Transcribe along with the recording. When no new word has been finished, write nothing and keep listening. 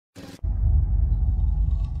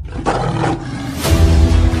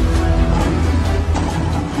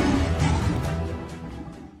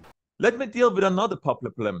Let me deal with another popular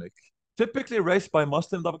polemic, typically raised by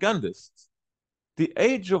Muslim dawahgandists. The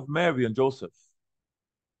age of Mary and Joseph.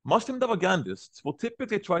 Muslim dawahgandists will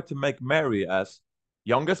typically try to make Mary as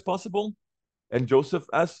young as possible and Joseph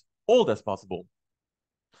as old as possible.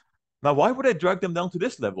 Now, why would they drag them down to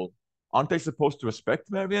this level? Aren't they supposed to respect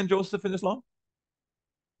Mary and Joseph in Islam?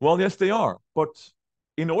 Well, yes, they are. But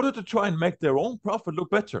in order to try and make their own prophet look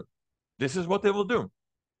better, this is what they will do.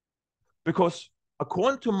 Because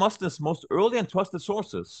according to Muslims' most early and trusted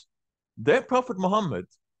sources, their prophet Muhammad,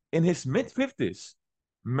 in his mid-50s,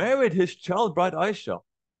 married his child bride Aisha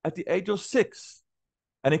at the age of 6,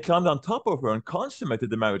 and he climbed on top of her and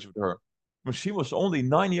consummated the marriage with her when she was only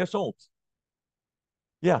 9 years old.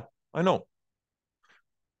 Yeah, I know.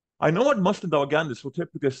 I know what Muslim dawahgandists will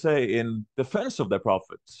typically say in defense of their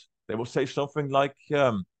prophets. They will say something like,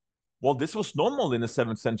 well, this was normal in the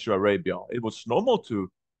 7th century Arabia. It was normal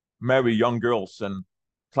to marry young girls and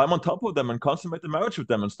climb on top of them and consummate the marriage with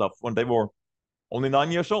them and stuff when they were only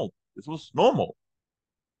 9 years old. This was normal.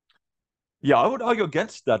 Yeah, I would argue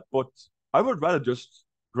against that, but I would rather just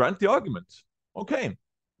grant the argument. Okay,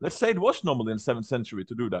 let's say it was normal in the 7th century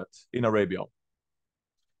to do that in Arabia.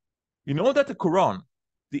 You know that the Quran,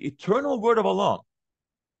 the eternal word of Allah,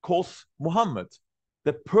 calls Muhammad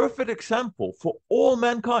the perfect example for all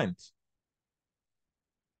mankind.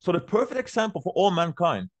 So the perfect example for all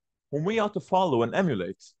mankind, whom we are to follow and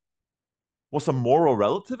emulate, was a moral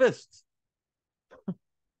relativist.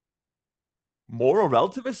 Moral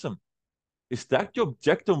relativism. Is that your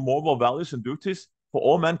objective moral values and duties for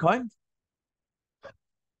all mankind?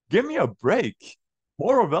 Give me a break.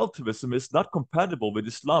 Moral relativism is not compatible with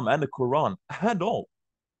Islam and the Quran at all.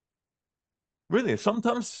 Really,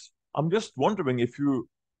 sometimes I'm just wondering if you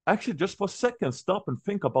actually just for a second stop and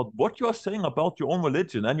think about what you are saying about your own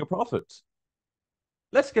religion and your prophets.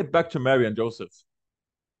 Let's get back to Mary and Joseph.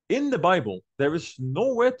 In the Bible, there is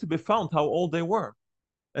nowhere to be found how old they were.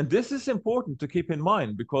 And this is important to keep in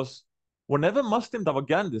mind because whenever Muslim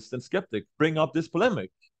dawahgandists and skeptics bring up this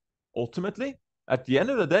polemic, ultimately, at the end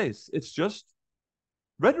of the days, it's just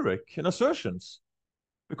rhetoric and assertions.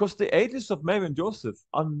 Because the ages of Mary and Joseph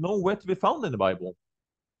are nowhere to be found in the Bible.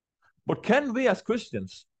 But can we as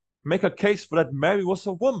Christians make a case for that Mary was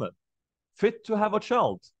a woman, fit to have a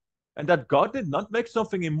child, and that God did not make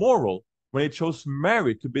something immoral when he chose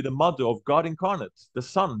Mary to be the mother of God incarnate, the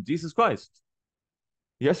Son, Jesus Christ?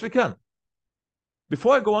 Yes, we can.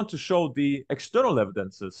 Before I go on to show the external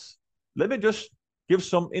evidences, let me just give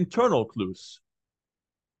some internal clues.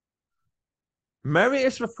 Mary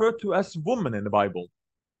is referred to as woman in the Bible.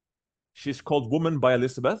 She's called woman by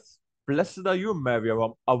Elizabeth. Blessed are you, Mary,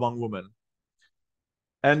 among women.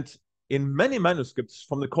 And in many manuscripts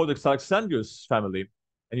from the Codex Alexandrinus family,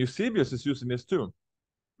 and Eusebius is using this too,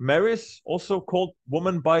 Mary is also called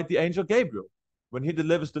woman by the angel Gabriel when he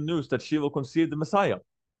delivers the news that she will conceive the Messiah.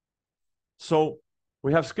 So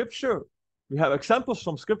we have scripture, we have examples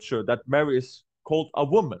from scripture that Mary is called a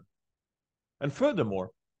woman. And furthermore,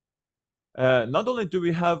 not only do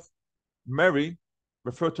we have Mary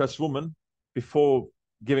referred to as woman before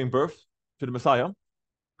giving birth to the Messiah,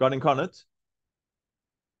 God incarnate,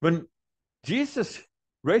 when Jesus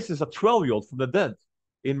raises a 12-year-old from the dead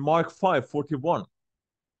in Mark 5:41,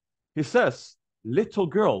 he says, little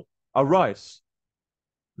girl, arise.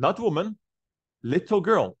 Not woman, little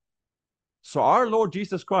girl. So our Lord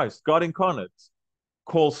Jesus Christ, God incarnate,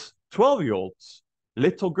 calls 12-year-olds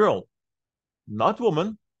little girl. Not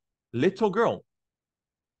woman, little girl.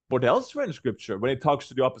 But elsewhere in Scripture, when he talks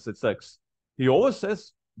to the opposite sex, he always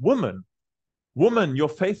says, woman. Woman, your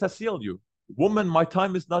faith has healed you. Woman, my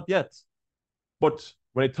time is not yet. But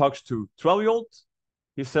when he talks to 12-year-olds,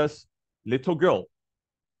 he says, little girl.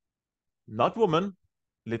 Not woman,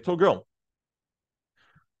 little girl.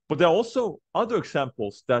 But there are also other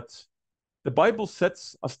examples that the Bible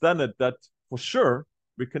sets a standard that for sure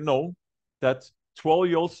we can know that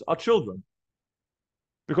 12-year-olds are children.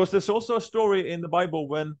 Because there's also a story in the Bible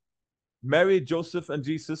when Mary, Joseph, and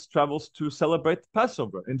Jesus travels to celebrate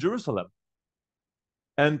Passover in Jerusalem.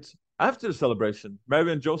 And after the celebration,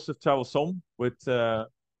 Mary and Joseph travels home with the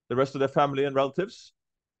rest of their family and relatives.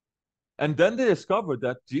 And then they discover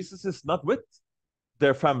that Jesus is not with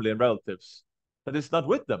their family and relatives, that he's not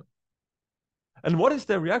with them. And what is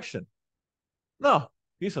their reaction? No,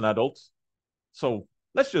 he's an adult. So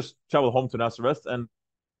let's just travel home to Nazareth and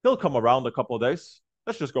he'll come around a couple of days.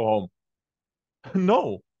 Let's just go home.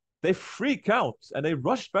 No, they freak out and they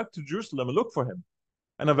rush back to Jerusalem and look for him.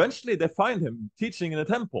 And eventually they find him teaching in the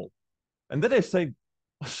temple. And then they say,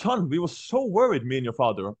 son, we were so worried, me and your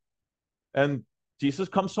father. And Jesus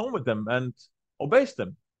comes home with them and obeys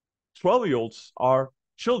them. 12-year-olds are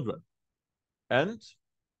children. and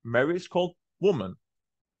Mary is called woman.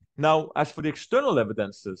 Now, as for the external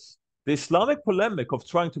evidences, the Islamic polemic of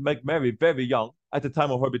trying to make Mary very young at the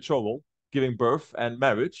time of her betrothal, giving birth and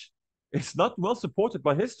marriage, is not well supported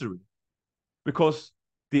by history. Because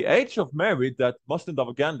the age of Mary that Muslim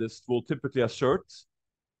dawahgandists will typically assert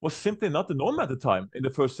was simply not the norm at the time in the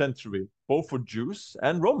 1st century, both for Jews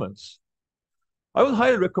and Romans. I would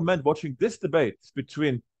highly recommend watching this debate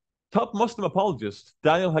between top Muslim apologist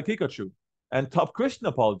DanielApologetics and top Christian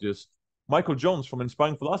apologist Michael Jones from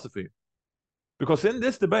Inspiring Philosophy. Because in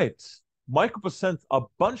this debate, Michael presents a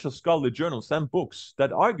bunch of scholarly journals and books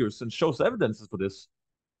that argues and shows evidences for this.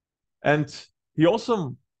 And he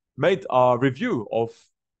also made a review of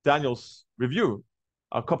Daniel's review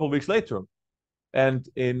a couple of weeks later. And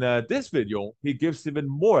in this video, he gives even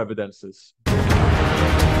more evidences.